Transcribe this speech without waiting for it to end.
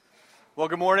Well,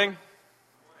 good morning.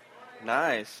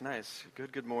 Nice.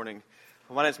 Good morning.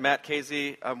 Well, my name is Matt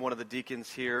Casey. I'm one of the deacons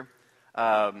here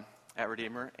at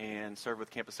Redeemer and serve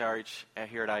with Campus Outreach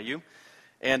here at IU.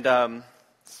 And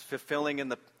filling in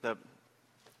the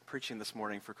preaching this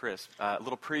morning for Chris. A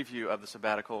little preview of the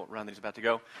sabbatical run that he's about to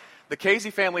go. The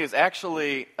Casey family is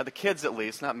actually, the kids at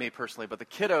least, not me personally, but the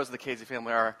kiddos of the Casey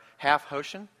family are half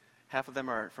Hoshian. Half of them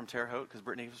are from Terre Haute because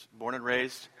Brittany was born and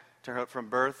raised Terre Haute from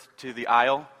birth to the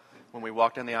Isle. When we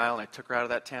walked down the aisle and I took her out of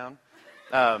that town,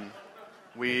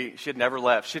 she had never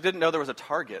left. She didn't know there was a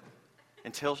Target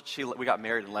until we got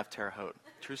married and left Terre Haute.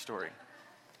 True story.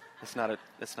 It's not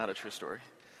a true story.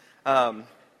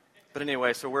 But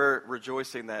anyway, so we're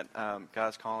rejoicing that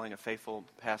God's calling a faithful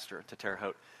pastor to Terre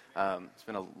Haute. It's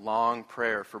been a long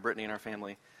prayer for Brittany and our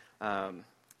family, and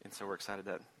so we're excited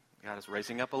that God is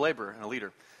raising up a laborer and a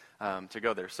leader to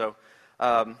go there. So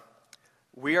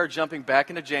we are jumping back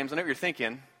into James. I know what you're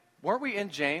thinking. Weren't we in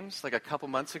James like a couple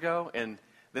months ago, and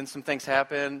then some things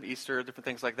happened, Easter, different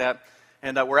things like that,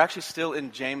 and we're actually still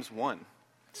in James 1.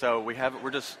 So we're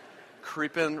just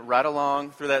creeping right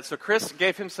along through that. So Chris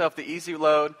gave himself the easy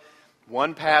load,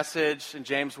 one passage in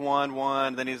James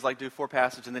 1, then he's like, do 4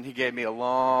 passages, and then he gave me a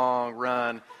long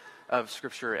run of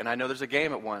Scripture, and I know there's a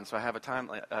game at 1, so I have a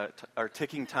time, or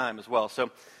ticking time as well.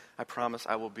 So I promise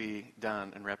I will be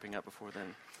done and wrapping up before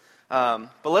then.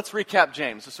 But let's recap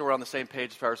James, just so we're on the same page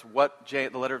as far as what the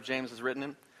letter of James is written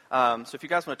in. So if you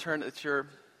guys want to turn to your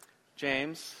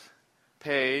James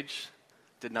page,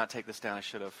 did not take this down, I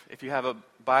should have. If you have a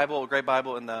Bible, a gray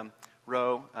Bible in the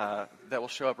row, that will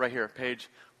show up right here, page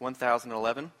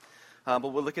 1011. But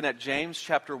we're looking at James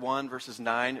chapter 1, verses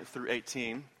 9 through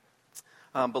 18.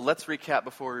 But let's recap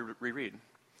before we read.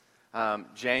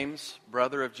 James,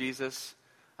 brother of Jesus,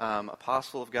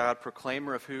 apostle of God,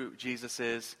 proclaimer of who Jesus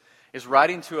is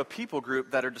writing to a people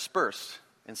group that are dispersed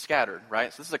and scattered,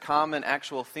 right? So this is a common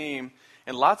actual theme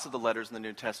in lots of the letters in the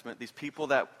New Testament. These people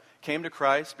that came to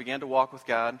Christ, began to walk with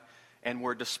God, and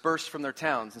were dispersed from their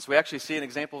towns. And so we actually see an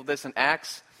example of this in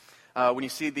Acts when you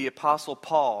see the apostle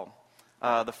Paul,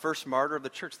 the first martyr of the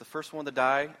church, the first one to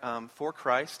die for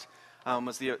Christ,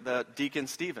 was the deacon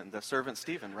Stephen, the servant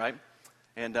Stephen, right?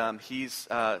 And he's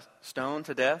stoned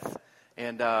to death.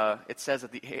 And it says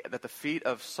that the feet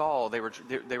of Saul, he was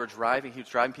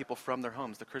driving people from their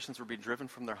homes. The Christians were being driven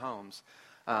from their homes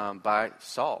by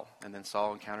Saul. And then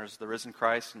Saul encounters the risen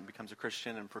Christ and becomes a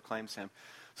Christian and proclaims him.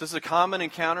 So this is a common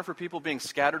encounter for people being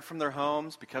scattered from their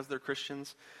homes because they're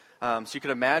Christians. So you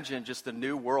can imagine just the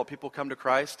new world. People come to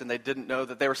Christ and they didn't know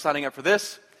that they were signing up for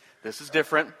this. This is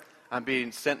different. I'm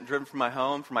being sent and driven from my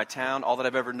home, from my town, all that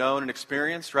I've ever known and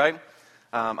experienced, right?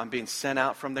 I'm being sent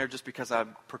out from there just because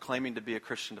I'm proclaiming to be a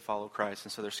Christian to follow Christ.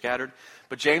 And so they're scattered.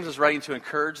 But James is writing to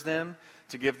encourage them,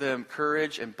 to give them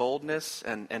courage and boldness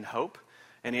and hope.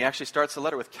 And he actually starts the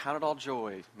letter with, count it all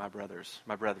joy, my brothers,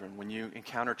 my brethren, when you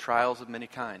encounter trials of many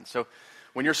kinds. So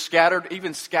when you're scattered,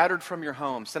 even scattered from your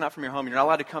home, sent out from your home, you're not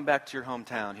allowed to come back to your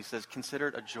hometown. He says, consider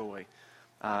it a joy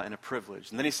and a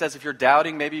privilege. And then he says, if you're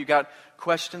doubting, maybe you got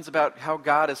questions about how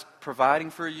God is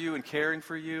providing for you and caring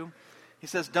for you, he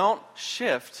says, don't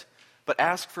shift, but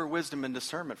ask for wisdom and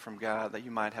discernment from God that you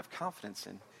might have confidence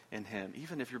in him,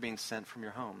 even if you're being sent from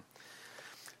your home.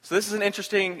 So this is an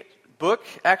interesting book,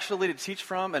 actually, to teach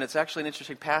from, and it's actually an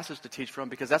interesting passage to teach from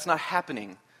because that's not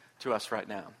happening to us right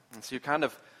now. And so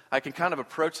I can kind of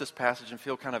approach this passage and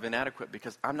feel kind of inadequate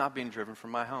because I'm not being driven from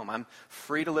my home. I'm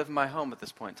free to live in my home at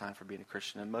this point in time for being a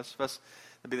Christian, and most of us,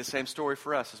 it'll be the same story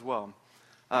for us as well.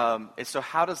 And so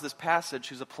how does this passage,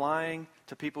 who's applying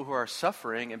to people who are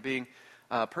suffering and being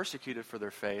persecuted for their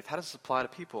faith, how does this apply to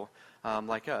people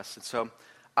like us? And so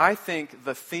I think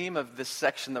the theme of this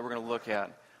section that we're going to look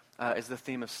at is the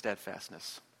theme of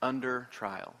steadfastness under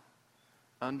trial,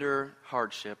 under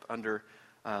hardship, under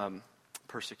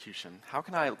persecution. How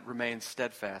can I remain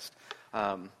steadfast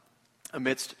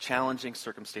amidst challenging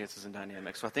circumstances and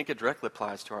dynamics? So I think it directly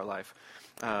applies to our life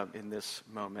in this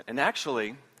moment. And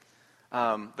actually,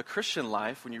 the Christian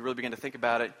life, when you really begin to think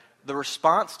about it, the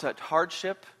response to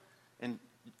hardship and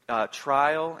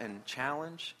trial and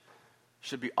challenge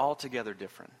should be altogether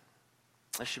different.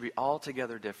 It should be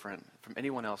altogether different from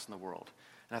anyone else in the world.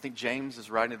 And I think James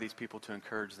is writing to these people to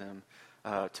encourage them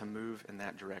to move in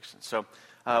that direction. So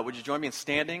would you join me in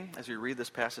standing as we read this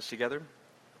passage together?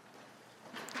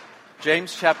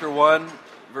 James chapter 1,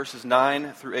 verses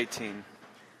 9 through 18.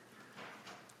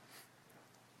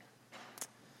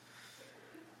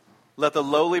 Let the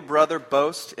lowly brother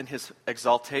boast in his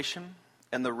exaltation,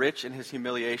 and the rich in his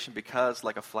humiliation, because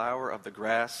like a flower of the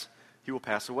grass, he will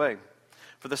pass away.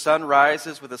 For the sun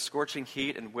rises with a scorching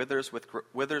heat and withers with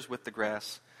the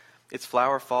grass, Its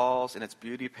flower falls and its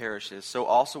beauty perishes. So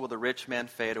also will the rich man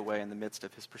fade away in the midst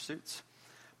of his pursuits.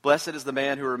 Blessed is the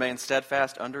man who remains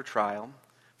steadfast under trial,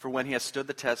 for when he has stood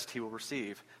the test, he will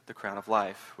receive the crown of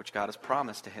life, which God has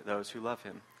promised to those who love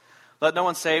him. Let no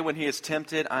one say when he is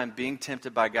tempted, I am being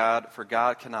tempted by God, for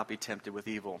God cannot be tempted with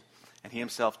evil, and he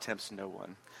himself tempts no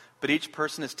one. But each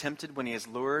person is tempted when he is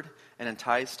lured and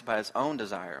enticed by his own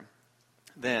desire.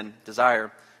 Then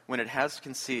desire, when it has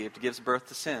conceived, gives birth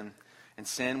to sin, and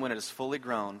sin, when it is fully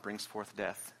grown, brings forth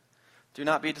death. Do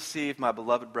not be deceived, my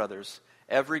beloved brothers.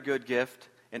 Every good gift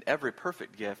and every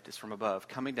perfect gift is from above,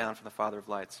 coming down from the Father of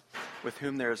lights, with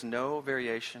whom there is no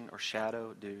variation or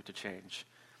shadow due to change.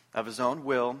 Of his own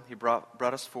will, he brought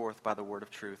us forth by the word of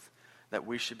truth, that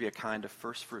we should be a kind of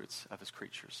first fruits of his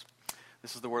creatures.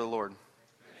 This is the word of the Lord.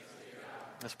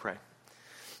 Let's pray.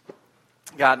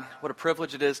 God, what a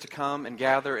privilege it is to come and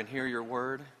gather and hear your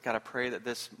word. God, I pray that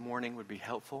this morning would be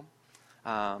helpful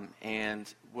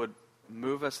and would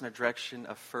move us in a direction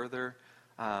of further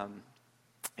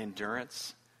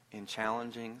endurance in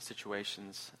challenging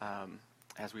situations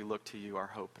as we look to you, our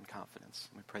hope and confidence.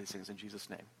 We pray these things in Jesus'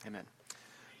 name. Amen.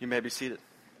 You may be seated.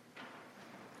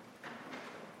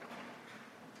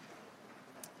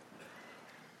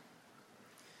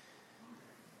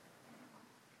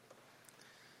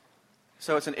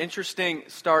 So it's an interesting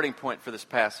starting point for this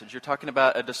passage. You're talking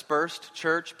about a dispersed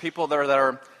church, people that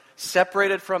are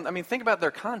separated from, think about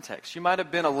their context. You might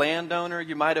have been a landowner.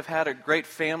 You might have had a great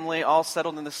family all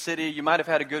settled in the city. You might have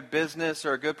had a good business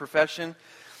or a good profession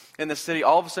in the city.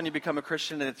 All of a sudden you become a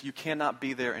Christian and you cannot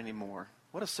be there anymore.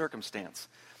 What a circumstance.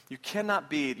 You cannot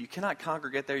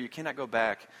congregate there. You cannot go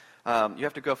back. You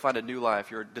have to go find a new life.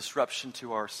 You're a disruption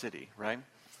to our city, right?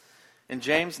 And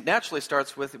James naturally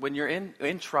starts with, when you're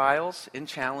in trials, in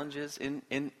challenges,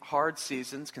 in hard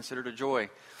seasons, consider it a joy.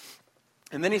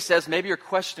 And then he says, maybe you're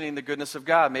questioning the goodness of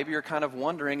God. Maybe you're kind of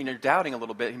wondering and you're doubting a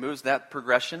little bit. He moves that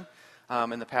progression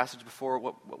in the passage before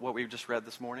what we've just read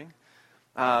this morning.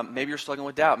 Maybe you're struggling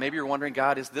with doubt. Maybe you're wondering,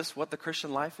 God, is this what the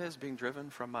Christian life is, being driven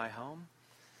from my home?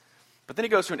 But then he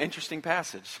goes to an interesting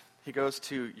passage. He goes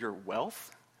to your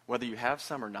wealth, whether you have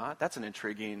some or not. That's an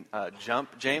intriguing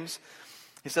jump. James,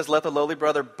 he says, let the lowly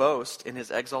brother boast in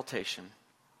his exaltation,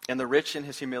 and the rich in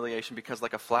his humiliation, because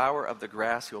like a flower of the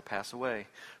grass he will pass away.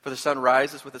 For the sun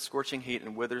rises with its scorching heat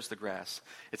and withers the grass.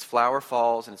 Its flower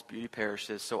falls and its beauty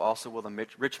perishes, so also will the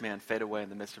rich man fade away in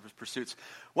the midst of his pursuits.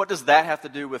 What does that have to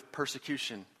do with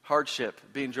persecution, hardship,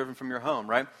 being driven from your home,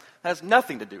 right? That has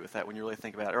nothing to do with that when you really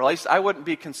think about it. Or at least I wouldn't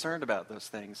be concerned about those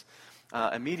things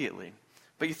immediately.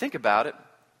 But you think about it,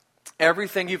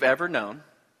 everything you've ever known,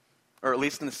 or at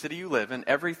least in the city you live in,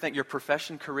 everything, your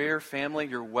profession, career, family,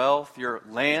 your wealth, your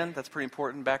land, that's pretty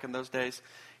important back in those days,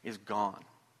 is gone.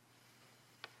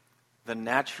 The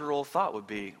natural thought would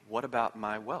be, what about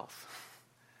my wealth?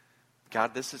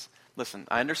 God, listen,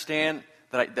 I understand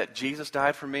that Jesus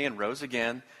died for me and rose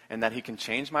again, and that he can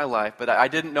change my life, but I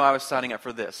didn't know I was signing up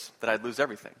for this, that I'd lose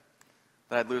everything.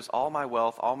 That I'd lose all my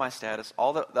wealth, all my status,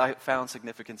 all that I found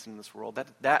significance in this world.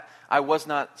 That I was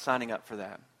not signing up for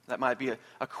that. That might be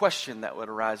a question that would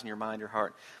arise in your mind, your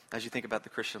heart, as you think about the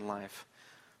Christian life.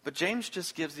 But James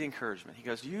just gives the encouragement. He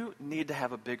goes, you need to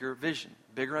have a bigger vision,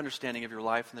 bigger understanding of your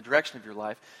life and the direction of your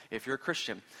life if you're a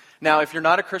Christian. Now, if you're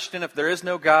not a Christian, if there is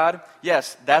no God,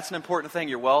 yes, that's an important thing.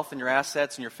 Your wealth and your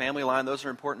assets and your family line, those are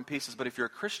important pieces. But if you're a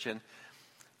Christian,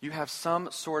 you have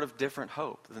some sort of different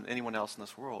hope than anyone else in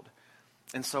this world.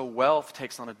 And so wealth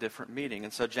takes on a different meaning.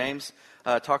 And so James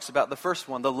talks about the first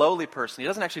one, the lowly person. He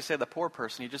doesn't actually say the poor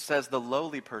person. He just says the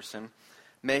lowly person.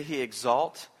 May he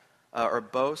exalt or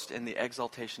boast in the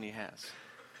exaltation he has.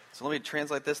 So let me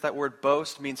translate this. That word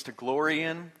boast means to glory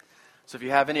in. So if you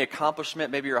have any accomplishment,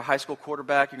 maybe you're a high school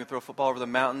quarterback, you can throw a football over the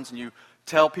mountains, and you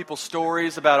tell people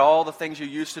stories about all the things you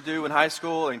used to do in high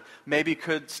school and maybe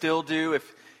could still do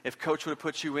if coach would have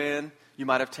put you in. You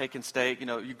might have taken state.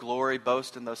 You glory,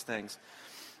 boast in those things.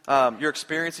 Your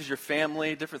experiences, your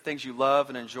family, different things you love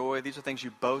and enjoy, these are things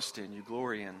you boast in, you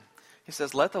glory in. He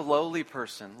says, let the lowly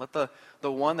person, let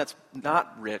the one that's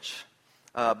not rich,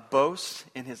 boast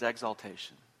in his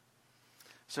exaltation.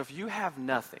 So if you have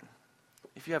nothing,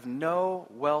 if you have no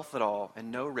wealth at all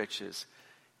and no riches,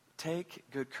 take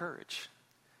good courage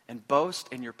and boast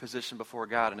in your position before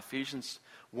God. In Ephesians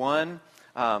 1,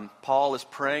 Paul is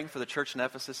praying for the church in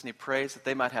Ephesus, and he prays that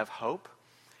they might have hope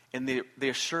in the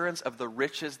assurance of the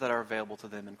riches that are available to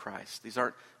them in Christ. These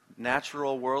aren't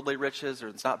natural, worldly riches, or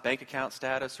it's not bank account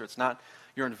status, or it's not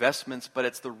your investments, but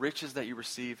it's the riches that you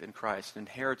receive in Christ, an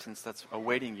inheritance that's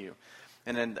awaiting you.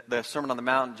 And in the Sermon on the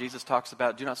Mount, Jesus talks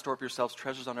about, do not store up yourselves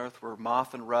treasures on earth where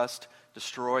moth and rust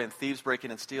destroy and thieves break in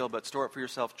and steal, but store up for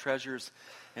yourself treasures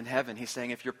in heaven. He's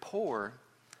saying if you're poor,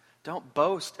 don't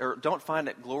boast or don't find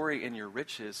it glory in your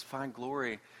riches. Find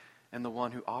glory in the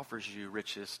one who offers you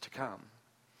riches to come.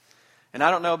 And I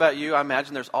don't know about you. I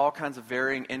imagine there's all kinds of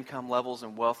varying income levels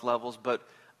and wealth levels, but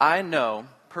I know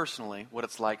personally what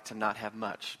it's like to not have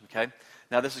much, okay?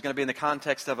 Now, this is going to be in the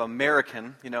context of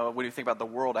American. You know, when you think about the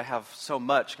world, I have so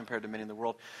much compared to many in the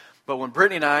world. But when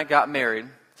Brittany and I got married,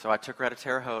 so I took her out of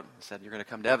Terre Haute and said, you're going to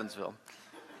come to Evansville,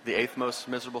 the 8th most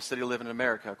miserable city to live in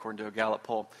America, according to a Gallup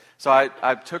poll. So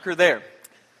I took her there.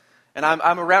 And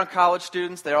I'm around college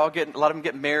students. A lot of them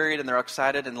get married, and they're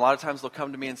excited. And a lot of times they'll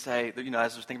come to me and say, you know,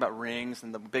 as they're thinking about rings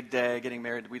and the big day, getting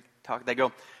married, they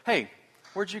go, hey,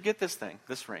 where'd you get this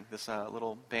ring, this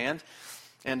little band?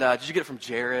 And did you get it from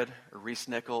Jared or Reese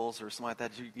Nichols or something like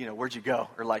that? Where'd you go?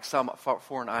 Or like some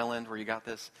foreign island where you got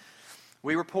this?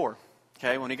 We were poor,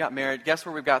 okay? When we got married, guess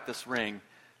where we got this ring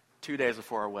 2 days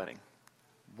before our wedding?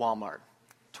 Walmart.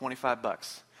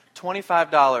 $25.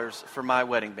 $25 for my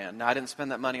wedding band. Now, I didn't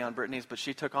spend that money on Brittany's, but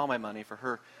she took all my money for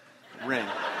her ring.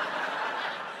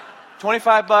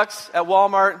 $25 at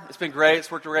Walmart. It's been great.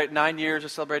 It's worked great. 9 years.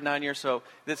 Just celebrated 9 years. So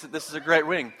this is a great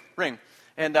ring.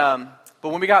 And but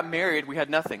when we got married, we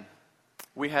had nothing.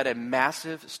 We had a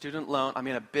massive student loan. I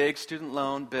mean, a big student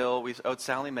loan bill. We owed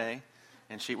Sally Mae,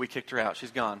 and we kicked her out. She's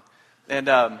gone. And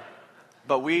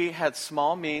but we had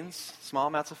small means, small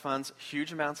amounts of funds,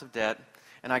 huge amounts of debt.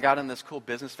 And I got in this cool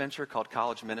business venture called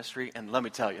college ministry. And let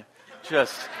me tell you,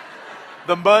 just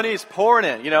the money's pouring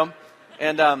in, you know.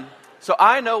 And so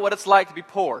I know what it's like to be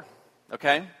poor,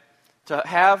 okay? To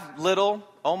have little,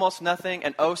 almost nothing,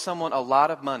 and owe someone a lot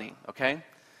of money, okay?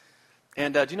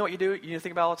 And do you know what you do? You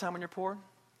think about all the time when you're poor?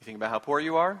 You think about how poor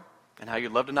you are and how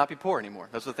you'd love to not be poor anymore.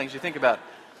 Those are the things you think about.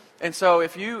 And so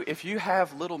if you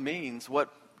have little means,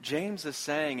 what James is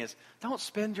saying is, don't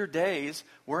spend your days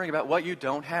worrying about what you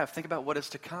don't have. Think about what is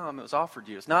to come. It was offered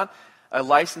to you. It's not a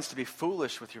license to be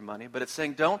foolish with your money, but it's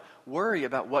saying don't worry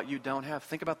about what you don't have.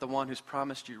 Think about the one who's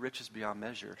promised you riches beyond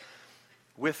measure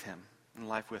with him, in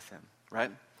life with him,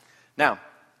 right? Now,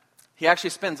 he actually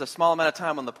spends a small amount of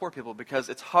time on the poor people because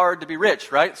it's hard to be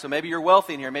rich, right? So maybe you're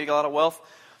wealthy in here, maybe you got a lot of wealth.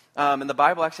 And the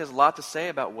Bible actually has a lot to say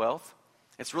about wealth.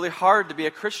 It's really hard to be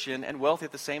a Christian and wealthy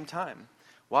at the same time.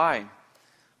 Why?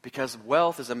 Because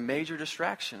wealth is a major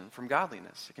distraction from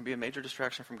godliness. It can be a major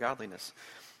distraction from godliness.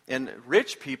 And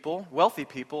rich people, wealthy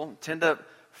people, tend to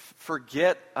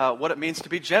forget what it means to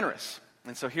be generous.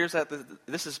 And so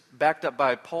this is backed up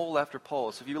by poll after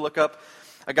poll. So if you look up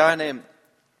a guy named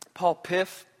Paul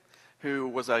Piff, who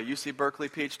was a UC Berkeley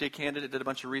PhD candidate, did a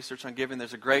bunch of research on giving.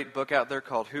 There's a great book out there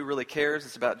called Who Really Cares?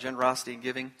 It's about generosity and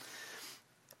giving.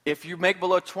 If you make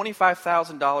below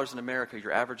 $25,000 in America,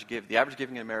 the average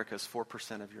giving in America is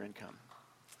 4% of your income.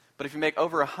 But if you make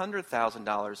over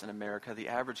 $100,000 in America, the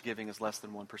average giving is less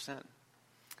than 1%.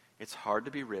 It's hard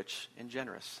to be rich and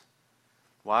generous.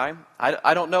 Why?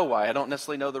 I don't know why. I don't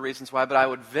necessarily know the reasons why, but I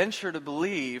would venture to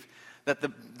believe that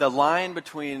the line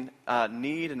between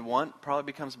need and want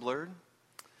probably becomes blurred.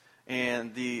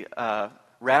 And the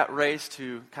rat race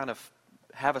to kind of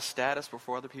have a status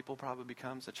before other people probably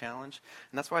becomes a challenge.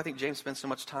 And that's why I think James spends so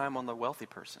much time on the wealthy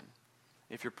person.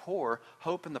 If you're poor,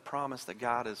 hope in the promise that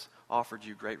God has offered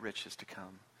you great riches to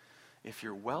come. If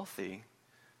you're wealthy,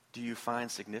 do you find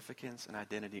significance and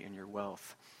identity in your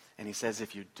wealth? And he says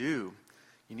if you do,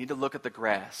 you need to look at the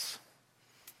grass.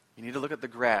 You need to look at the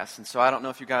grass. And so I don't know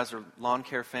if you guys are lawn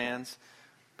care fans,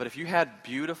 but if you had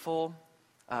beautiful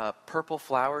purple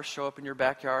flowers show up in your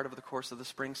backyard over the course of the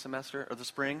spring semester, or the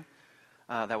spring,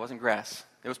 that wasn't grass.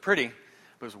 It was pretty,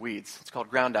 but it was weeds. It's called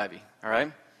ground ivy, all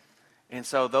right? And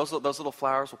so those little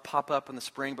flowers will pop up in the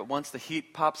spring, but once the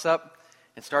heat pops up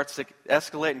and starts to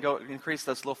escalate and increase,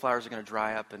 those little flowers are going to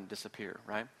dry up and disappear,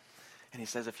 right? And he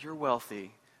says, if you're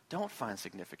wealthy, don't find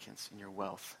significance in your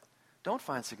wealth. Don't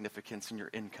find significance in your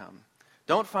income.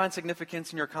 Don't find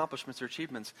significance in your accomplishments or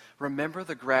achievements. Remember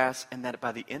the grass, and that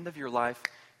by the end of your life,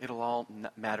 it'll all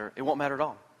matter. It won't matter at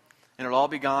all. And it'll all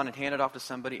be gone and handed off to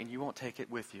somebody, and you won't take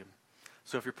it with you.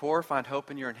 So if you're poor, find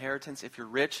hope in your inheritance. If you're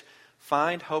rich,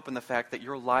 find hope in the fact that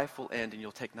your life will end and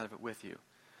you'll take none of it with you.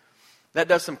 That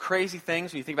does some crazy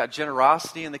things when you think about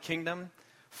generosity in the kingdom,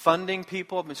 funding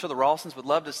people. I'm sure the Rawsons would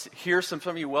love to hear some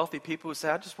of you wealthy people who say,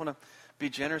 I just want to be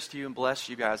generous to you and bless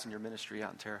you guys in your ministry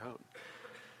out in Terre Haute.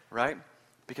 Right?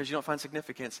 Because you don't find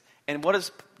significance. And why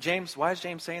is James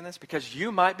saying this? Because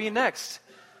you might be next.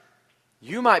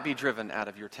 You might be driven out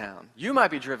of your town. You might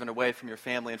be driven away from your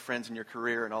family and friends and your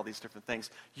career and all these different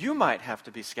things. You might have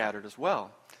to be scattered as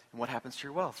well. And what happens to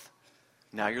your wealth?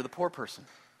 Now you're the poor person.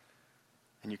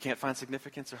 And you can't find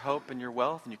significance or hope in your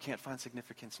wealth, and you can't find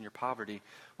significance in your poverty.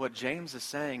 What James is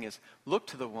saying is, look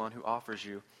to the one who offers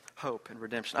you hope and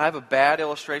redemption. I have a bad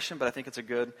illustration, but I think it's a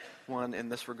good one in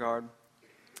this regard.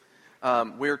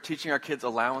 We're teaching our kids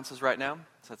allowances right now.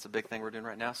 So that's a big thing we're doing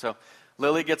right now. So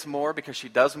Lily gets more because she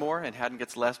does more, and Haddon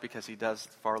gets less because he does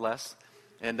far less.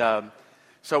 And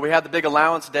so we had the big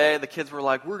allowance day. The kids were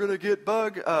like, we're going to get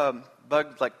bug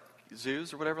like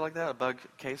zoos or whatever like that, a bug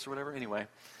case or whatever. Anyway,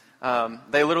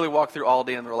 they literally walked through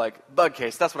Aldi and were like, bug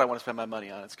case, that's what I want to spend my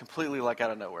money on. It's completely like out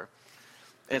of nowhere.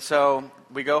 And so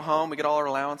we go home, we get all our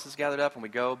allowances gathered up, and we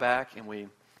go back and we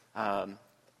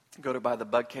go to buy the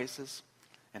bug cases.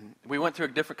 And we went through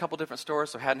a couple different stores,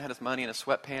 so Haddon had his money in his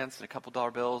sweatpants and a couple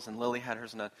dollar bills, and Lily had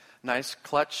hers in a nice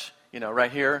clutch,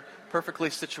 right here, perfectly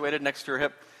situated next to her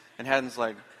hip. And Haddon's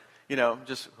like,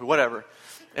 just whatever.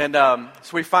 And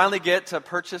so we finally get to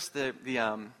purchase the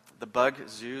bug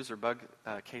zoos or bug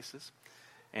cases.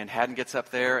 And Haddon gets up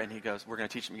there, and he goes, we're going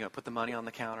to teach him, put the money on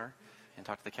the counter and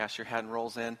talk to the cashier. Haddon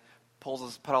rolls in, put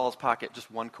all his pocket,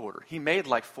 just $1. He made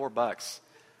like $4.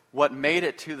 What made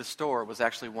it to the store was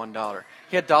actually $1.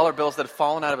 He had dollar bills that had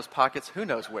fallen out of his pockets, who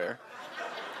knows where,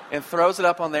 and throws it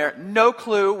up on there. No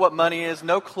clue what money is,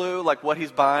 no clue like what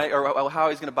he's buying or how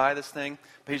he's going to buy this thing.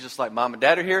 But he's just like, Mom and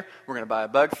Dad are here, we're going to buy a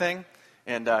bug thing,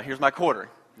 and here's my $1.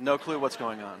 No clue what's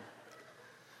going on.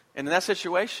 And in that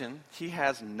situation, he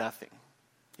has nothing.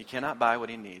 He cannot buy what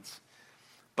he needs.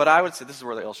 But I would say, this is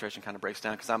where the illustration kind of breaks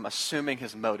down because I'm assuming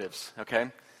his motives, okay?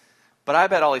 But I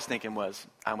bet all he's thinking was,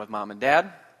 I'm with Mom and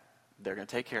Dad. They're going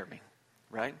to take care of me,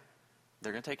 right?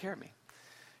 They're going to take care of me.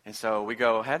 And so we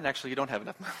go, Haddon, actually, you don't have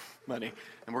enough money.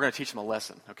 And we're going to teach him a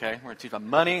lesson, okay? We're going to teach him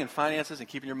money and finances and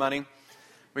keeping your money.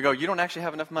 We go, you don't actually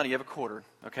have enough money. You have $1,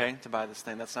 okay, to buy this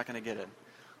thing. That's not going to get it.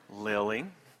 Lily,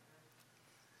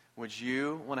 would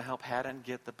you want to help Haddon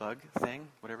get the bug thing,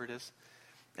 whatever it is?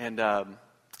 And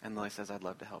Lily says, I'd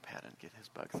love to help Haddon get his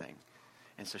bug thing.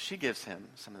 And so she gives him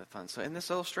some of the funds. So in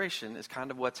this illustration is kind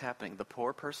of what's happening. The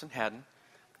poor person, Haddon,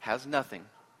 has nothing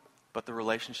but the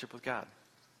relationship with God,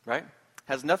 right?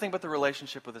 Has nothing but the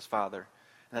relationship with his Father,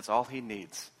 and that's all he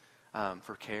needs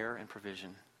for care and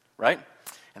provision, right?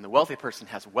 And the wealthy person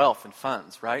has wealth and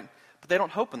funds, right? But they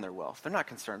don't hope in their wealth. They're not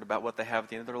concerned about what they have at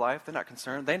the end of their life. They're not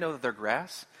concerned. They know that they're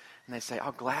grass, and they say,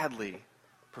 I'll gladly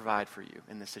provide for you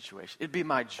in this situation. It'd be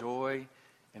my joy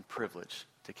and privilege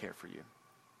to care for you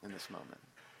in this moment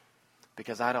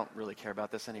because I don't really care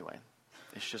about this anyway.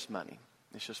 It's just money.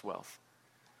 It's just wealth.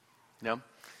 And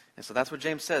so that's what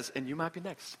James says. And you might be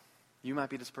next. You might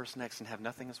be this person next and have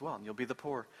nothing as well. And you'll be the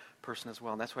poor person as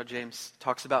well. And that's why James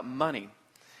talks about money.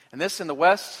 And this in the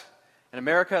West, in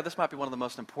America, this might be one of the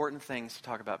most important things to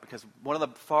talk about because one of the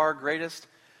far greatest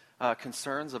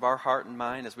concerns of our heart and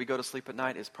mind as we go to sleep at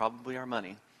night is probably our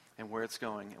money and where it's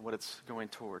going and what it's going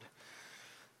toward.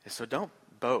 And so don't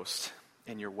boast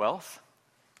in your wealth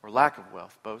or lack of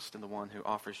wealth. Boast in the one who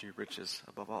offers you riches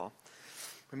above all.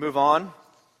 We move on.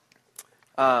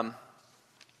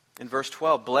 In verse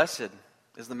 12, blessed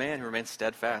is the man who remains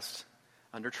steadfast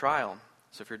under trial.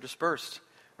 So if you're dispersed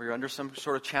or you're under some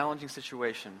sort of challenging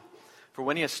situation, for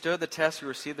when he has stood the test, he will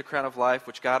receive the crown of life,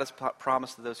 which God has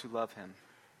promised to those who love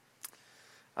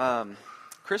him.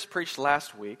 Chris preached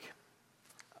last week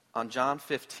on John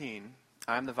 15,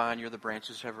 I am the vine, you're the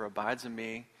branches, whoever abides in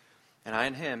me, and I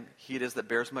in him, he it is that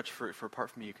bears much fruit, for apart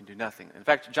from me you can do nothing. In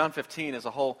fact, John 15 is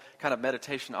a whole kind of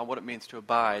meditation on what it means to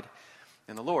abide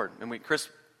in the Lord. And Chris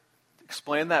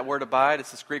explained that word abide.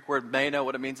 It's this Greek word meno.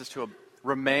 What it means is to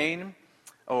remain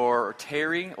or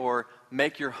tarry or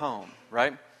make your home,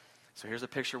 right? So here's a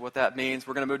picture of what that means.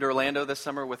 We're going to move to Orlando this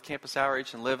summer with Campus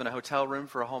Outreach and live in a hotel room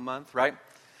for a whole month, right?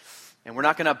 And we're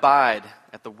not going to abide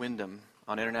at the Wyndham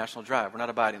on International Drive. We're not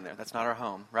abiding there. That's not our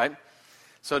home, right?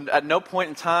 So at no point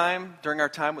in time during our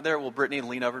time there will Brittany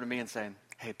lean over to me and say,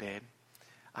 hey, babe,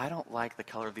 I don't like the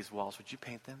color of these walls. Would you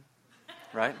paint them?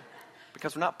 Right?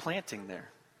 Because we're not planting there,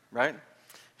 right?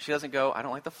 She doesn't go, I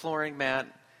don't like the flooring, Matt.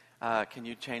 Can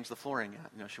you change the flooring?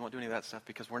 She won't do any of that stuff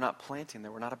because we're not planting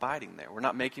there. We're not abiding there. We're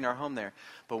not making our home there.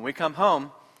 But when we come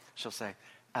home, she'll say,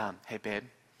 hey, babe,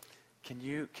 can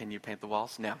you paint the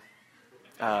walls? No.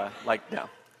 No.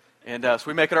 And so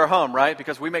we make it our home, right?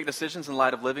 Because we make decisions in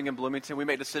light of living in Bloomington. We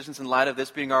make decisions in light of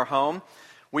this being our home.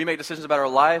 We make decisions about our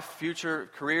life, future,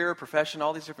 career, profession,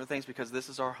 all these different things because this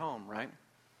is our home, right?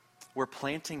 We're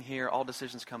planting here. All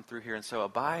decisions come through here. And so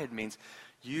abide means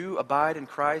you abide in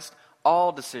Christ.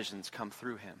 All decisions come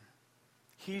through him.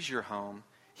 He's your home.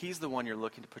 He's the one you're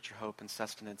looking to put your hope and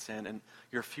sustenance in and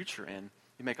your future in.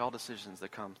 You make all decisions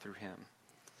that come through him.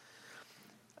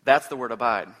 That's the word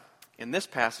abide. in this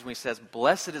passage, when he says,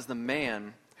 blessed is the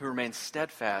man who remains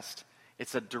steadfast,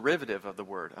 it's a derivative of the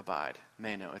word abide,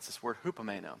 meno. It's this word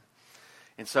hupomeno.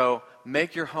 And so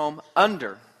make your home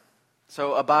under.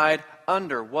 So abide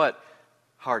under what?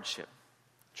 Hardship,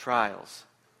 trials,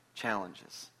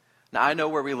 challenges. Now I know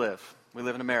where we live. We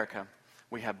live in America.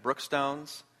 We have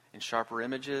Brookstones and Sharper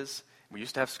Images. We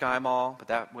used to have Sky Mall, but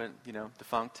that went,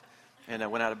 defunct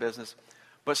and went out of business.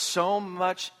 But so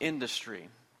much industry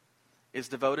is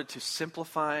devoted to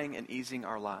simplifying and easing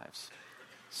our lives.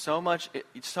 So much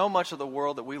of the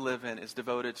world that we live in is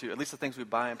devoted to, at least the things we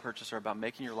buy and purchase are about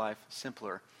making your life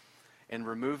simpler and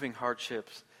removing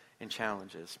hardships and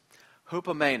challenges.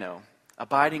 Hupomeno,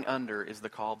 abiding under, is the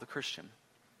call of the Christian.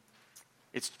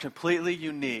 It's completely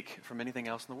unique from anything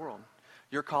else in the world.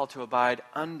 You're called to abide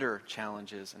under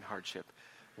challenges and hardship.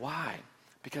 Why?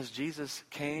 Because Jesus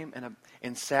came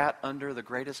and sat under the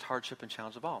greatest hardship and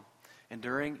challenge of all,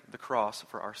 enduring the cross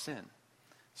for our sin.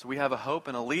 So we have a hope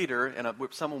and a leader and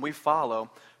someone we follow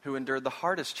who endured the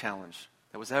hardest challenge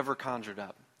that was ever conjured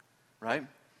up, right?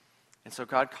 And so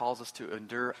God calls us to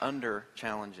endure under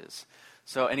challenges.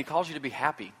 And he calls you to be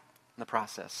happy in the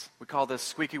process. We call this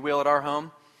squeaky wheel at our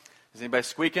home. Is anybody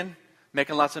squeaking?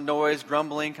 Making lots of noise,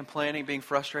 grumbling, complaining, being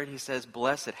frustrated? He says,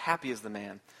 blessed, happy is the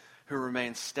man who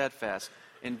remains steadfast,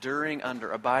 enduring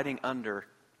under, abiding under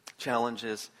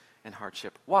challenges and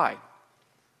hardship. Why?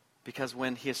 Because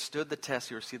when he has stood the test,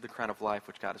 he received the crown of life,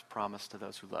 which God has promised to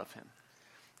those who love him.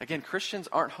 Again, Christians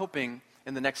aren't hoping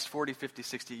in the next 40, 50,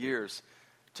 60 years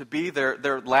to be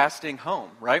their lasting home,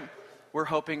 right? We're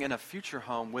hoping in a future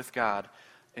home with God,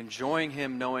 enjoying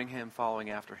him, knowing him, following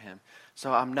after him.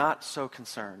 So I'm not so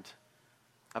concerned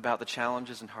about the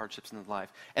challenges and hardships in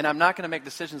life. And I'm not going to make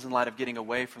decisions in light of getting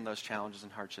away from those challenges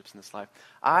and hardships in this life.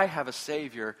 I have a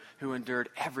Savior who endured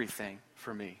everything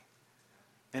for me.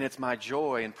 And it's my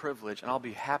joy and privilege, and I'll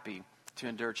be happy to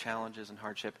endure challenges and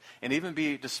hardship, and even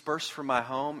be dispersed from my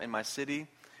home and my city,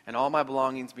 and all my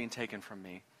belongings being taken from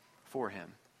me for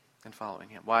him and following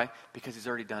him. Why? Because he's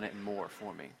already done it and more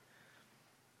for me.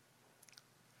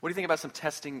 What do you think about some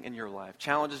testing in your life,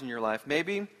 challenges in your life?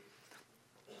 Maybe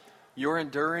you're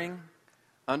enduring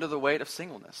under the weight of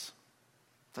singleness.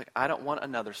 It's like, I don't want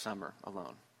another summer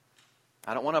alone.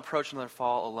 I don't want to approach another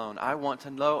fall alone. I want to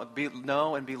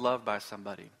know and be loved by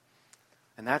somebody.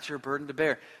 And that's your burden to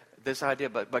bear, this idea.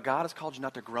 But God has called you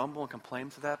not to grumble and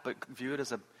complain to that, but view it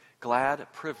as a glad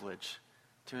privilege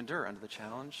to endure under the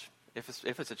challenge. If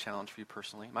it's a challenge for you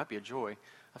personally, it might be a joy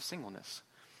of singleness.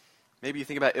 Maybe you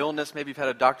think about illness. Maybe you've had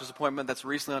a doctor's appointment that's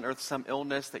recently unearthed some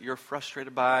illness that you're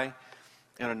frustrated by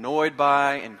and annoyed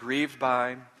by and grieved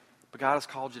by. But God has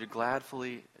called you to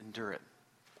gladly endure it.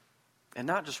 And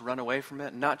not just run away from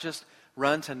it, not just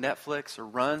run to Netflix or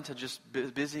run to just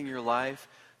busying your life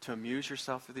to amuse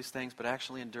yourself through these things, but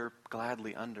actually endure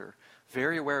gladly under.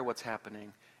 Very aware of what's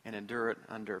happening and endure it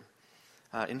under.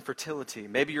 Infertility.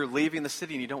 Maybe you're leaving the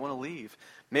city and you don't want to leave.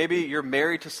 Maybe you're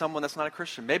married to someone that's not a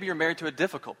Christian. Maybe you're married to a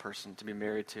difficult person to be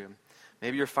married to.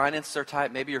 Maybe your finances are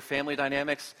tight. Maybe your family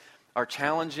dynamics are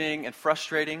challenging and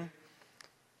frustrating.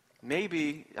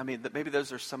 Maybe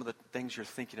those are some of the things you're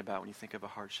thinking about when you think of a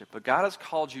hardship. But God has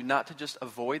called you not to just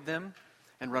avoid them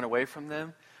and run away from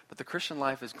them, but the Christian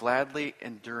life is gladly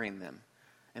enduring them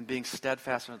and being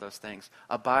steadfast under those things,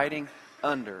 abiding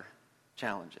under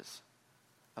challenges.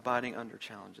 Abiding under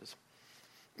challenges.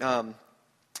 Brittany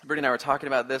and I were talking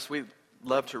about this. We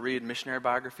love to read missionary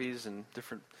biographies and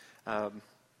different, just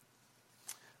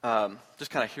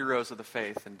kind of heroes of the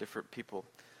faith and different people.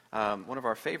 One of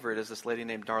our favorite is this lady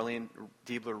named Darlene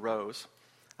Diebler Rose.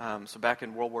 So back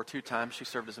in World War II time, she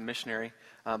served as a missionary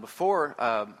before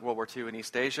World War II in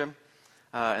East Asia,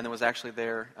 and then was actually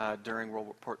there during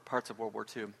parts of World War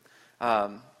II.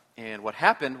 And what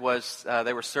happened was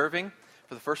they were serving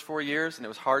for the first 4 years, and it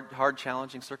was hard,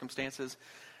 challenging circumstances.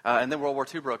 And then World War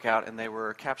II broke out, and they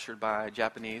were captured by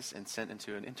Japanese and sent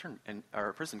into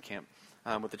a prison camp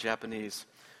with the Japanese.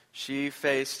 She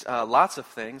faced lots of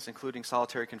things, including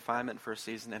solitary confinement for a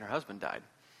season, and her husband died.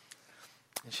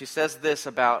 And she says this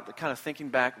about kind of thinking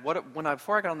back,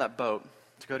 before I got on that boat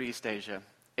to go to East Asia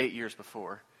 8 years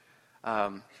before,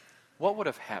 what would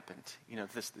have happened?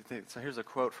 So here's a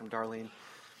quote from Darlene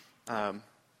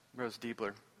Rose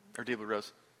Diebler. Or Diebler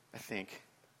Rose, I think.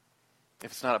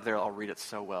 If it's not up there, I'll read it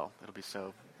so well. It'll be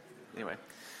so... Anyway.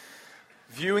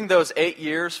 Viewing those 8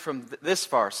 years from this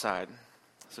far side,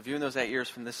 so viewing those 8 years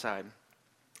from this side,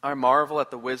 I marvel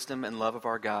at the wisdom and love of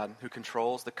our God, who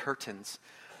controls the curtains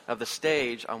of the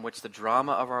stage on which the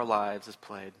drama of our lives is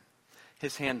played.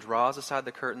 His hand draws aside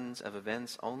the curtains of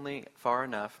events only far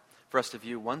enough for us to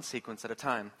view one sequence at a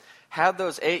time. Had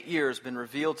those 8 years been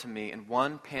revealed to me in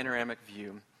one panoramic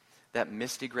view that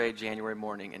misty gray January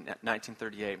morning in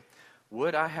 1938,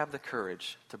 would I have the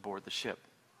courage to board the ship?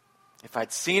 If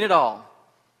I'd seen it all,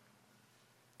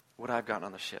 would I have gotten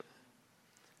on the ship?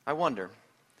 I wonder.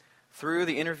 Through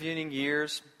the intervening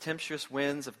years, tempestuous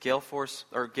winds of gale force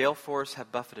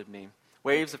have buffeted me.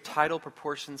 Waves of tidal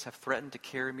proportions have threatened to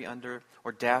carry me under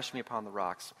or dash me upon the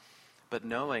rocks. But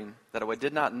knowing that I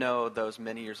did not know those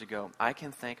many years ago, I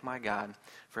can thank my God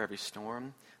for every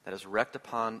storm that has wrecked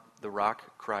upon the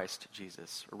rock Christ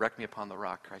Jesus, or wrecked me upon the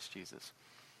rock Christ Jesus.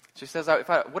 She says,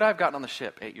 would I have gotten on the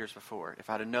ship 8 years before? If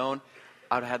I'd have known,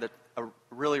 I would have had a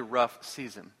really rough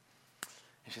season.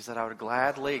 And she said, I would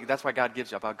gladly, that's why God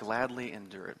gives you, I would gladly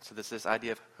endure it. So this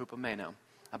idea of hupomeno,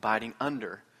 abiding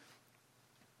under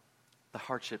the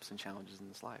hardships and challenges in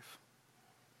this life.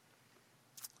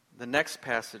 The next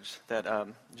passage that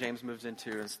James moves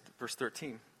into is verse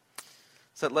 13. It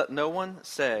said, let no one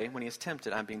say when he is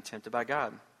tempted, I'm being tempted by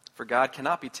God. For God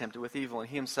cannot be tempted with evil, and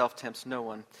he himself tempts no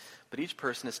one. But each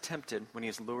person is tempted when he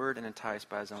is lured and enticed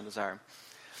by his own desire.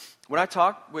 When I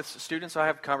talk with students, I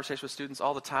have conversations with students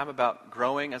all the time about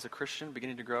growing as a Christian,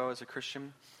 beginning to grow as a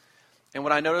Christian. And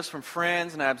what I notice from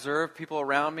friends and I observe people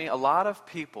around me, a lot of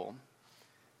people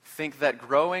think that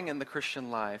growing in the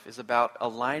Christian life is about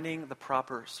aligning the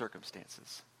proper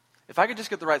circumstances. If I could just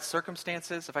get the right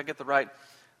circumstances, if I get the right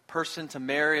person to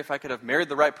marry, if I could have married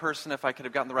the right person, if I could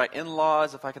have gotten the right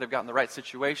in-laws, if I could have gotten the right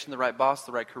situation, the right boss,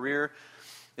 the right career,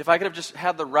 if I could have just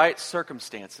had the right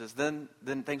circumstances, then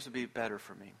things would be better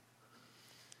for me.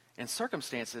 And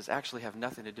circumstances actually have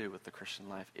nothing to do with the Christian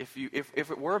life. If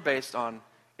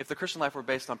the Christian life were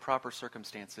based on proper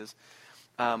circumstances,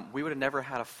 we would have never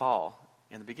had a fall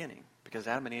in the beginning, because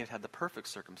Adam and Eve had the perfect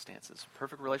circumstances,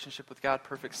 perfect relationship with God,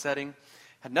 perfect setting,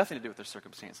 had nothing to do with their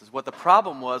circumstances. What the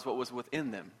problem was, what was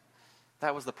within them.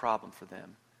 That was the problem for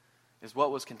them, is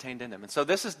what was contained in them. And so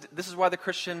this is why the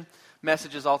Christian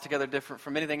message is altogether different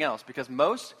from anything else, because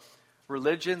most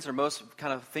religions or most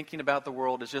kind of thinking about the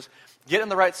world is just get in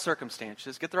the right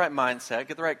circumstances, get the right mindset,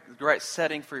 get the right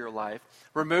setting for your life,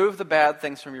 remove the bad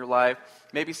things from your life,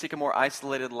 maybe seek a more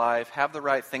isolated life, have the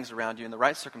right things around you in the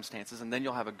right circumstances, and then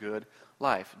you'll have a good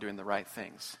life doing the right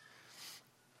things.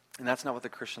 And that's not what the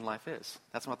Christian life is.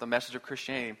 That's not the message of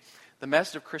Christianity. The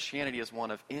message of Christianity is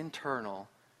one of internal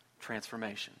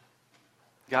transformation.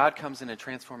 God comes in and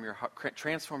transform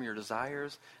your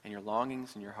desires and your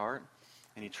longings in your heart,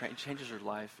 and he changes your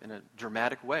life in a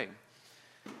dramatic way.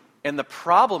 And the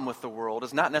problem with the world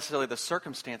is not necessarily the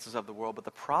circumstances of the world, but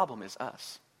the problem is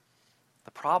us.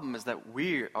 The problem is that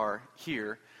we are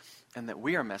here and that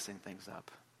we are messing things up.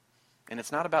 And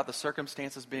it's not about the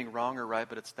circumstances being wrong or right,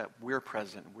 but it's that we're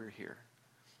present, we're here.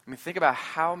 I mean, think about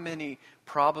how many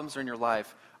problems in your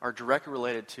life are directly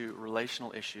related to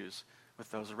relational issues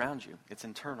with those around you. It's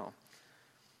internal.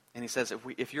 And he says,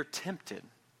 if you're tempted,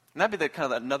 and that'd be the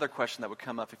kind of another question that would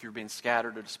come up if you're being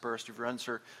scattered or dispersed, if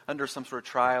you're under some sort of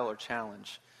trial or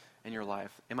challenge in your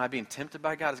life. Am I being tempted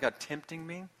by God? Is God tempting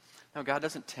me? No, God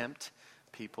doesn't tempt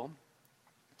people.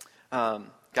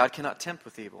 God cannot tempt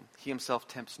with evil. He himself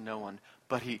tempts no one,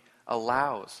 but he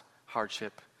allows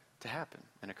hardship to happen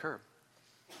and occur.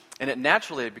 And it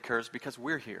naturally occurs because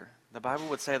we're here. The Bible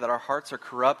would say that our hearts are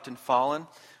corrupt and fallen.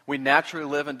 We naturally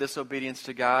live in disobedience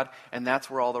to God, and that's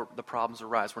where all the problems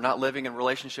arise. We're not living in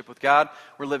relationship with God.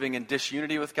 We're living in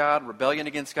disunity with God, rebellion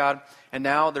against God, and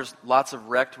now there's lots of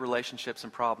wrecked relationships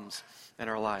and problems in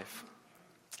our life.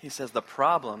 He says the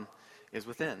problem is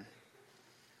within.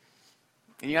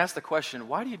 And you ask the question,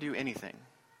 why do you do anything?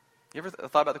 You ever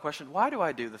thought about the question, why do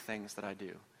I do the things that I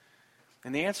do?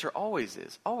 And the answer always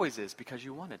is because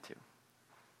you wanted to.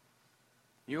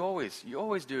 You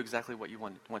always do exactly what you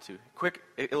want to. Quick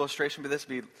illustration for this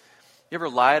would be, you ever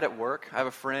lied at work? I have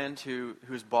a friend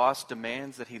whose boss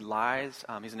demands that he lies.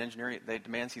 He's an engineer. They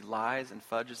demands he lies and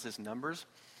fudges his numbers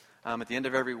at the end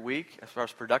of every week as far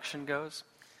as production goes.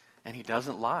 And he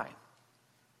doesn't lie.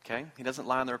 Okay? He doesn't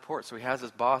lie on the report. So he has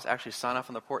his boss actually sign off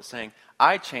on the report saying,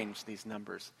 I changed these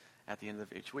numbers at the end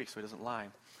of each week, so he doesn't lie.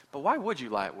 But why would you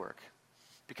lie at work?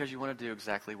 Because you want to do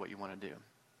exactly what you want to do.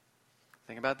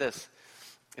 Think about this.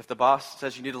 If the boss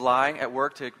says you need to lie at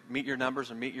work to meet your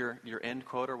numbers or meet your end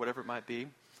quota or whatever it might be,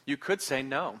 you could say,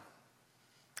 no,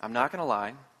 I'm not going to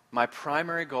lie. My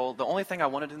primary goal, the only thing I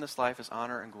want to do in this life is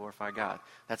honor and glorify God.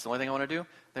 That's the only thing I want to do,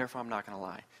 therefore I'm not going to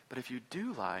lie. But if you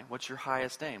do lie, what's your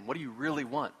highest aim? What do you really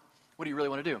want? What do you really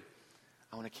want to do?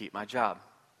 I want to keep my job.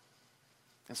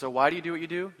 And so why do you do what you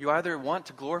do? You either want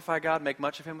to glorify God, make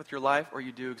much of him with your life, or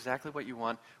you do exactly what you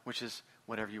want, which is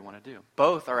whatever you want to do.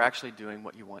 Both are actually doing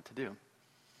what you want to do.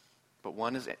 But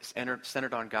one is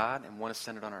centered on God and one is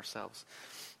centered on ourselves.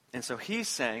 And so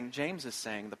James is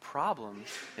saying, the problem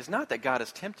is not that God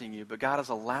is tempting you, but God is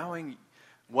allowing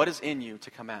what is in you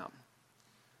to come out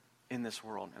in this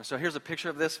world. And so here's a picture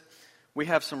of this. We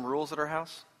have some rules at our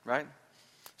house, right?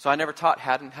 So I never taught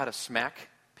Haddon how to smack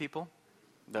people,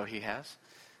 though he has.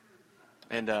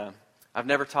 And I've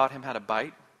never taught him how to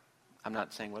bite. I'm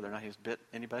not saying whether or not he's bit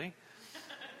anybody.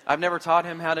 I've never taught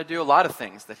him how to do a lot of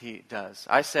things that he does.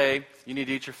 I say, you need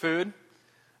to eat your food.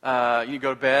 You need to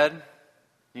go to bed.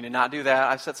 You need to not do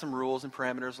that. I've set some rules and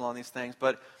parameters along these things.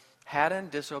 But Haddon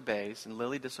disobeys and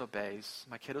Lily disobeys.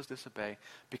 My kiddos disobey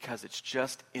because it's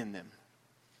just in them.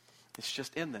 It's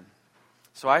just in them.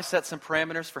 So I set some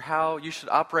parameters for how you should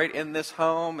operate in this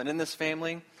home and in this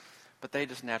family. But they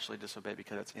just naturally disobey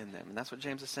because it's in them. And that's what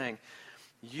James is saying.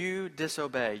 You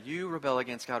disobey. You rebel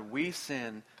against God. We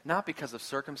sin not because of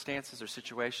circumstances or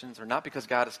situations or not because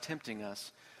God is tempting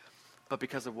us, but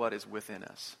because of what is within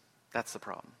us. That's the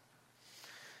problem.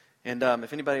 And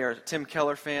if anybody are Tim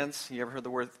Keller fans, you ever heard the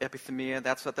word epithemia?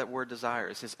 That's what that word desire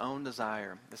is, his own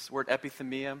desire. This word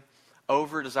epithemia,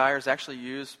 over desire, is actually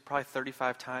used probably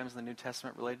 35 times in the New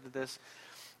Testament related to this.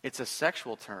 It's a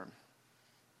sexual term.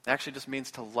 It actually just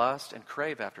means to lust and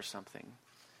crave after something.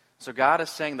 So God is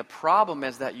saying the problem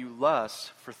is that you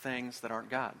lust for things that aren't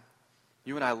God.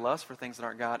 You and I lust for things that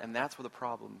aren't God, and that's where the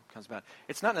problem comes about.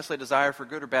 It's not necessarily a desire for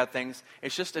good or bad things.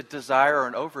 It's just a desire or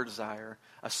an over-desire,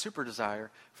 a super desire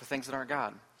for things that aren't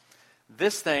God.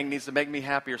 This thing needs to make me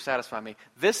happy or satisfy me.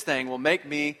 This thing will make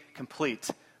me complete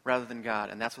rather than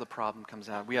God, and that's where the problem comes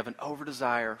out. We have an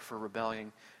over-desire for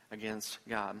rebelling against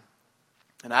God.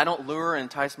 And I don't lure and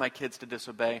entice my kids to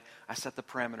disobey. I set the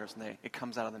parameters, and it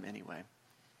comes out of them anyway.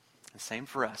 And same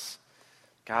for us.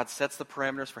 God sets the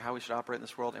parameters for how we should operate in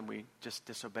this world, and we just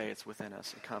disobey. It's within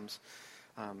us. It comes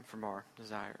from our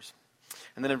desires.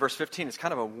 And then in verse 15, it's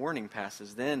kind of a warning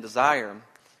passage. Then desire,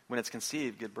 when it's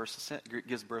conceived, gives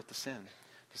birth to sin.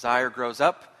 Desire grows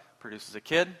up, produces a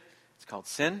kid. It's called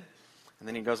sin. And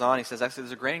then he goes on, he says, actually,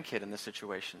 there's a grandkid in this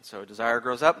situation. So desire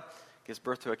grows up, gives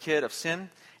birth to a kid of sin.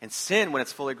 And sin, when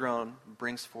it's fully grown,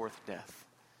 brings forth death.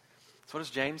 So what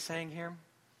is James saying here?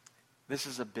 This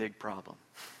is a big problem.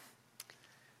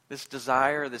 This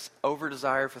desire, this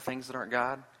over-desire for things that aren't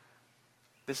God,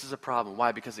 this is a problem.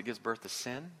 Why? Because it gives birth to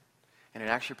sin, and it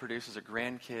actually produces a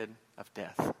grandkid of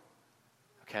death.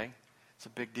 Okay? It's a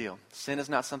big deal. Sin is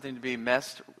not something to be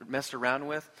messed around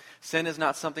with. Sin is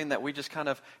not something that we just kind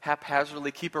of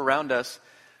haphazardly keep around us,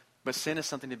 but sin is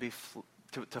something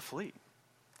to flee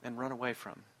and run away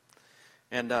from.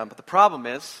 And but the problem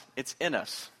is, it's in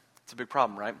us. It's a big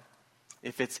problem, right?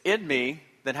 If it's in me,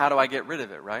 then how do I get rid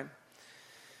of it, right?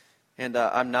 And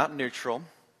I'm not neutral.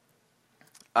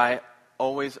 I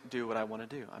always do what I want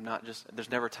to do.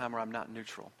 There's never a time where I'm not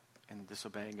neutral in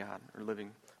disobeying God or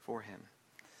living for Him.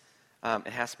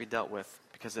 It has to be dealt with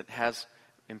because it has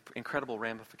incredible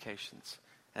ramifications.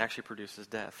 It actually produces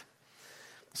death.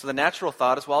 So the natural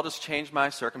thought is, well, I'll just change my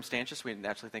circumstances. We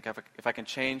naturally think if I can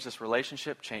change this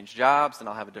relationship, change jobs, then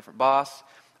I'll have a different boss.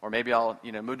 Or maybe I'll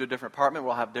move to a different apartment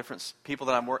where I'll have different people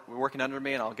that I'm working under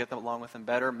me and I'll get them along with them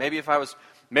better. Maybe if I was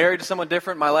married to someone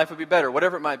different, my life would be better.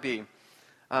 Whatever it might be.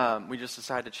 We just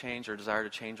decide to change or desire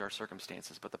to change our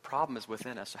circumstances. But the problem is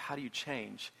within us. So how do you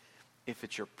change if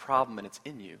it's your problem and it's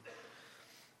in you?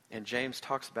 And James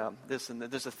talks about this, and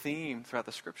there's a theme throughout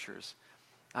the Scriptures.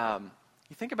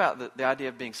 You think about the idea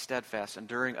of being steadfast,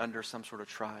 enduring under some sort of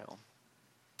trial.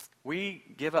 We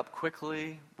give up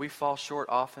quickly. We fall short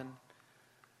often.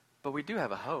 But we do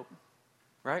have a hope,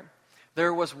 right?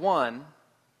 There was one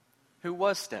who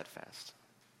was steadfast,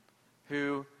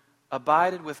 who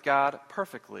abided with God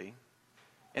perfectly,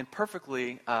 and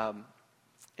perfectly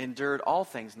endured all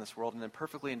things in this world, and then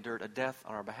perfectly endured a death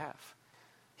on our behalf.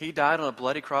 He died on a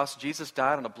bloody cross. Jesus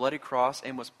died on a bloody cross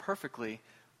and was perfectly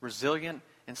resilient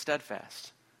and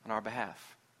steadfast on our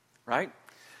behalf, right?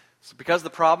 So because the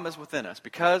problem is within us,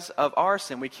 because of our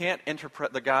sin, we can't enter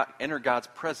God's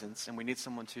presence, and we need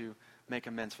someone to make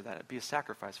amends for that. It'd be a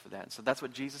sacrifice for that. And so that's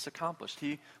what Jesus accomplished.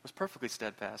 He was perfectly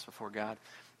steadfast before God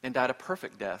and died a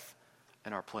perfect death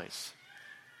in our place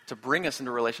to bring us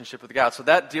into a relationship with God. So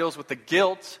that deals with the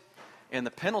guilt and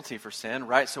the penalty for sin,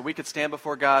 right? So we could stand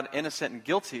before God innocent and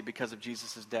guilty because of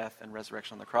Jesus' death and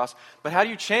resurrection on the cross. But how do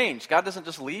you change? God doesn't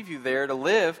just leave you there to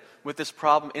live with this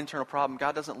problem, internal problem.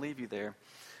 God doesn't leave you there.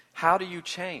 How do you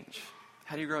change?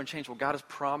 How do you grow and change? Well, God has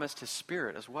promised His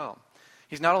Spirit as well.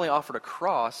 He's not only offered a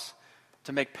cross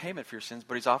to make payment for your sins,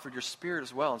 but He's offered your Spirit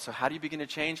as well. And so how do you begin to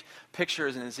change? Picture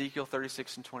is in Ezekiel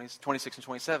 26 and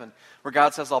 27, where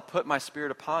God says, I'll put my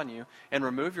Spirit upon you and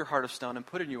remove your heart of stone and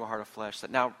put in you a heart of flesh,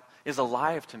 that now is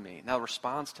alive to me, now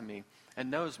responds to me and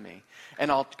knows me.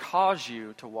 And I'll cause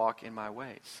you to walk in my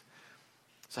ways.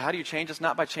 So how do you change? It's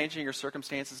not by changing your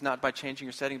circumstances, not by changing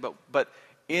your setting, but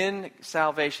in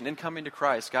salvation, in coming to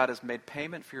Christ, God has made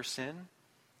payment for your sin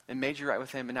and made you right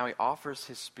with him, and now he offers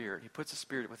his Spirit. He puts his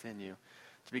Spirit within you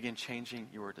to begin changing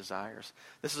your desires.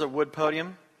 This is a wood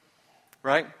podium,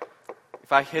 right?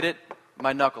 If I hit it,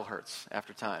 my knuckle hurts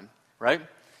after time, right?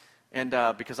 And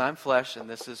because I'm flesh and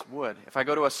this is wood. If I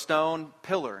go to a stone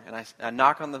pillar and I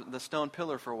knock on the stone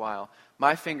pillar for a while,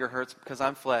 my finger hurts because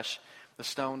I'm flesh. The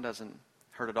stone doesn't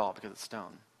hurt at all because it's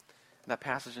stone. And that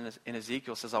passage in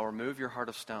Ezekiel says, I'll remove your heart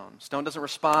of stone. Stone doesn't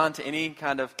respond to any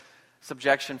kind of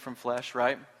subjection from flesh,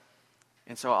 right?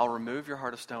 And so I'll remove your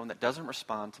heart of stone that doesn't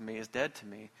respond to me, is dead to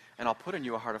me, and I'll put in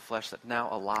you a heart of flesh that's now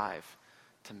alive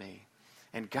to me.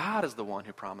 And God is the one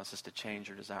who promises to change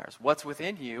your desires. What's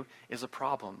within you is a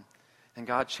problem. And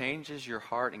God changes your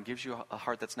heart and gives you a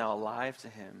heart that's now alive to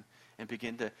him and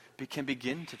can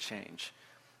begin to change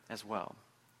as well.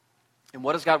 And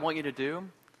what does God want you to do?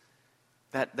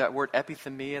 That word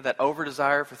epithemia, that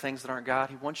over-desire for things that aren't God,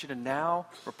 he wants you to now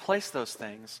replace those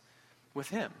things with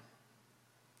him.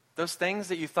 Those things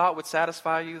that you thought would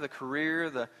satisfy you, the career,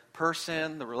 the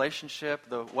person, the relationship,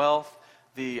 the wealth,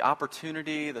 the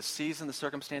opportunity, the season, the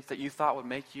circumstance that you thought would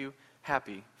make you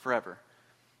happy forever.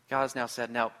 God has now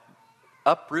said, now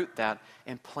uproot that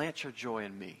and plant your joy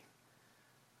in me.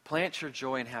 Plant your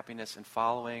joy and happiness in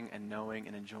following and knowing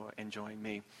and enjoying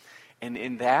me. And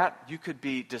in that, you could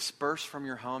be dispersed from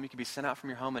your home. You could be sent out from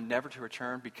your home and never to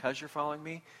return because you're following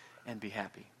me and be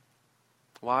happy.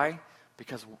 Why?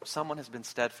 Because someone has been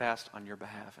steadfast on your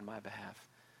behalf and my behalf.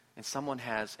 And someone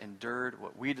has endured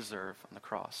what we deserve on the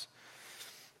cross.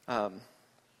 And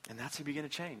that's how you begin to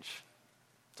change.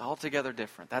 It's altogether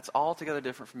different. That's altogether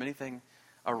different from anything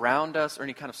around us or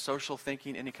any kind of social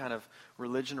thinking, any kind of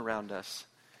religion around us.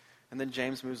 And then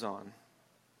James moves on.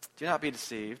 Do not be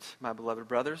deceived, my beloved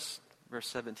brothers. Verse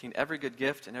 17, every good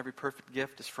gift and every perfect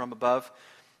gift is from above,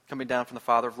 coming down from the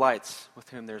Father of lights, with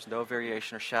whom there is no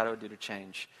variation or shadow due to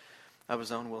change. Of his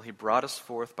own will he brought us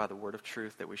forth by the word of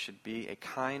truth, that we should be a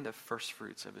kind of first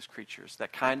fruits of his creatures.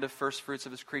 That kind of first fruits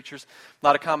of his creatures, a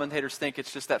lot of commentators think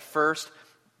it's just that first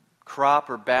crop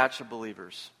or batch of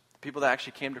believers. People that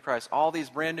actually came to Christ. All these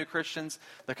brand new Christians,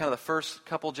 the kind of the first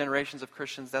couple generations of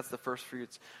Christians, that's the first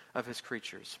fruits of his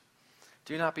creatures.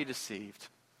 Do not be deceived.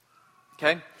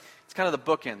 Okay? It's kind of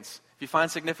the bookends. If you find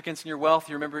significance in your wealth,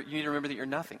 you need to remember that you're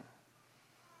nothing.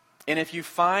 And if you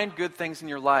find good things in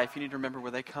your life, you need to remember where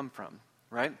they come from,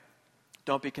 right?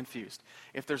 Don't be confused.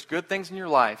 If there's good things in your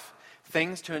life,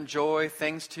 things to enjoy,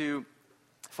 things to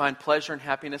find pleasure and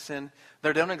happiness in,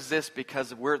 they don't exist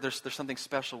because there's something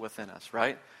special within us,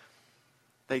 right?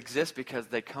 They exist because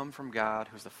they come from God,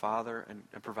 who's the Father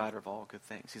and provider of all good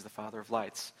things. He's the Father of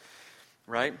lights,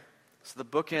 right? So the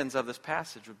bookends of this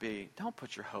passage would be, don't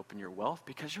put your hope in your wealth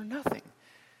because you're nothing.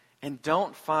 And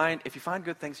if you find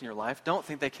good things in your life, don't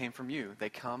think they came from you. They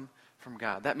come from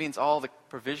God. That means all the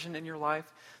provision in your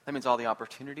life. That means all the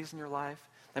opportunities in your life.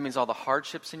 That means all the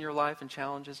hardships in your life and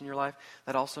challenges in your life.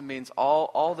 That also means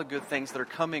all the good things that are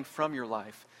coming from your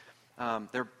life.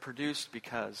 They're produced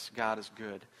because God is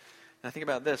good. And I think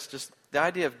about this, just the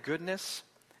idea of goodness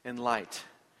and light,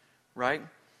 right?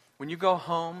 When you go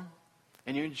home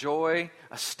and you enjoy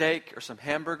a steak or some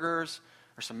hamburgers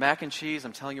or some mac and cheese,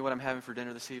 I'm telling you what I'm having for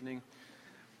dinner this evening,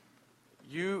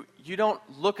 you don't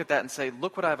look at that and say,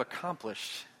 look what I've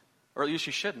accomplished. Or at least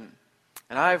you shouldn't.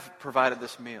 And I've provided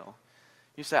this meal.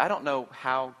 You say, I don't know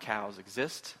how cows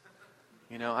exist.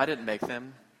 I didn't make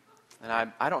them.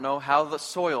 And I don't know how the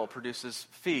soil produces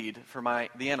feed for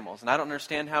the animals. And I don't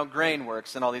understand how grain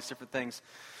works and all these different things.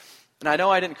 And I know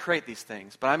I didn't create these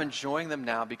things, but I'm enjoying them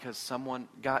now because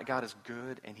God is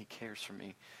good and he cares for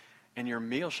me. And your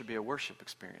meal should be a worship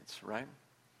experience, right?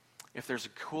 If there's a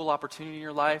cool opportunity in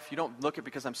your life, you don't look at it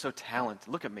because I'm so talented.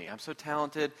 Look at me. I'm so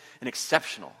talented and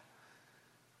exceptional.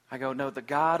 I go, no, the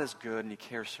God is good and he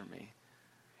cares for me.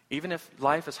 Even if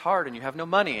life is hard and you have no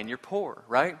money and you're poor,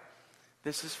 right?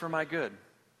 This is for my good.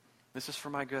 This is for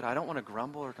my good. I don't want to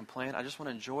grumble or complain. I just want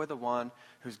to enjoy the one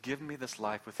who's given me this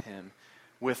life with him,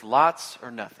 with lots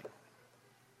or nothing,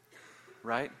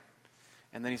 right?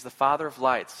 And then he's the Father of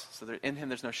lights. So in him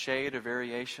there's no shade or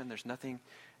variation. There's nothing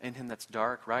in him that's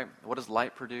dark, right? What does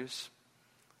light produce?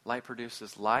 Light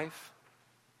produces life,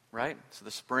 right? So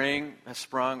the spring has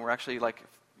sprung. We're actually like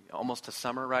almost to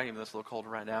summer, right? Even though it's a little colder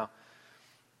right now.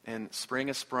 And spring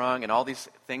has sprung and all these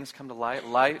things come to light.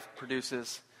 Life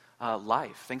produces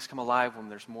life. Things come alive when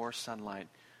there's more sunlight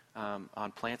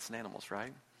on plants and animals,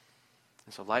 right?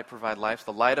 And so light provides life.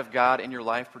 The light of God in your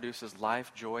life produces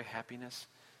life, joy, happiness.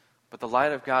 But the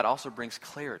light of God also brings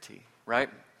clarity, right?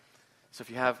 So if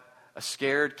you have a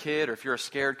scared kid, or if you're a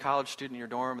scared college student in your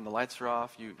dorm and the lights are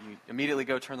off, you immediately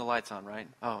go turn the lights on, right?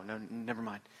 Oh, no, never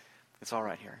mind. It's all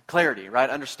right here. Clarity, right?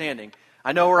 Understanding.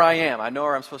 I know where I am. I know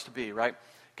where I'm supposed to be, right?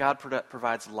 God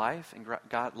provides life, and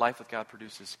life with God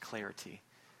produces clarity.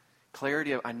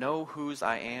 Clarity of, I know whose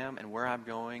I am and where I'm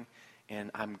going, and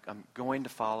I'm going to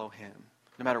follow him,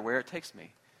 no matter where it takes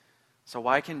me. So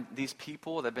why can these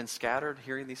people that have been scattered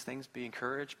hearing these things be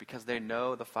encouraged? Because they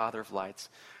know the Father of lights,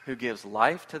 who gives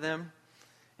life to them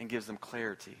and gives them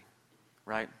clarity,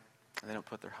 right? And they don't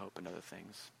put their hope in other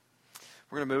things.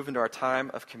 We're going to move into our time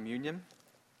of communion.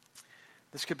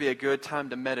 This could be a good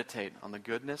time to meditate on the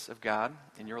goodness of God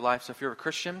in your life. So if you're a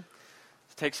Christian,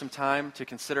 take some time to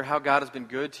consider how God has been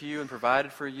good to you and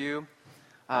provided for you.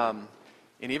 And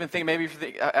even think maybe if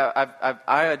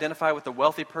I identify with a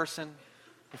wealthy person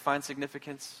who finds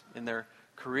significance in their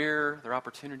career, their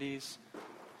opportunities.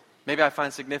 Maybe I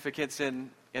find significance in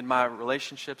my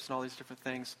relationships and all these different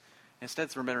things. Instead,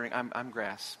 it's remembering I'm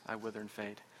grass. I wither and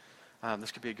fade.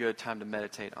 This could be a good time to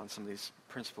meditate on some of these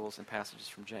principles and passages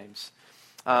from James.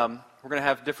 We're going to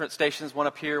have different stations, one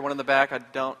up here, one in the back.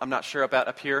 I'm not sure about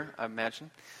up here, I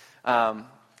imagine. And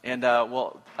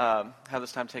we'll have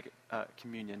this time to take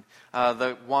communion.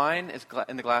 The wine is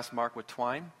in the glass marked with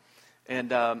twine.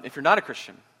 And if you're not a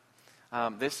Christian,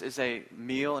 this is a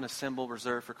meal and a symbol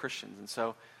reserved for Christians. And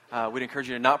so we'd encourage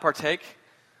you to not partake.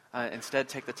 Instead,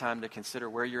 take the time to consider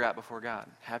where you're at before God.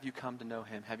 Have you come to know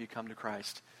him? Have you come to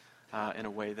Christ in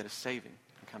a way that is saving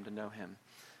and come to know him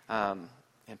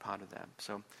and ponder that?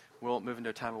 So we'll move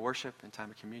into a time of worship and time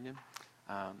of communion.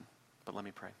 But let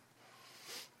me pray.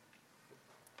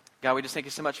 God, we just thank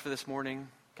you so much for this morning.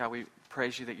 God, we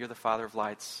praise you that you're the Father of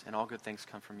lights and all good things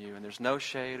come from you. And there's no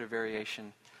shade or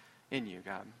variation in you,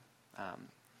 God.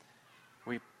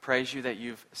 We praise you that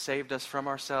you've saved us from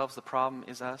ourselves. The problem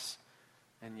is us.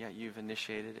 And yet you've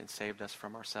initiated and saved us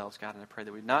from ourselves, God. And I pray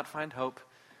that we not find hope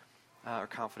or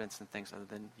confidence in things other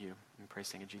than you. We pray,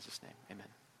 in Jesus' name. Amen.